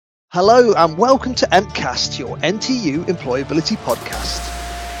Hello and welcome to EMPcast, your NTU employability podcast.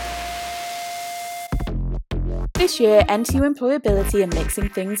 This year, NTU Employability are mixing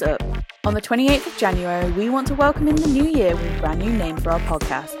things up. On the 28th of January, we want to welcome in the new year with a brand new name for our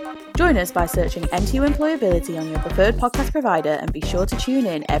podcast. Join us by searching NTU Employability on your preferred podcast provider and be sure to tune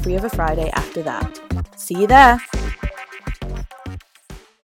in every other Friday after that. See you there!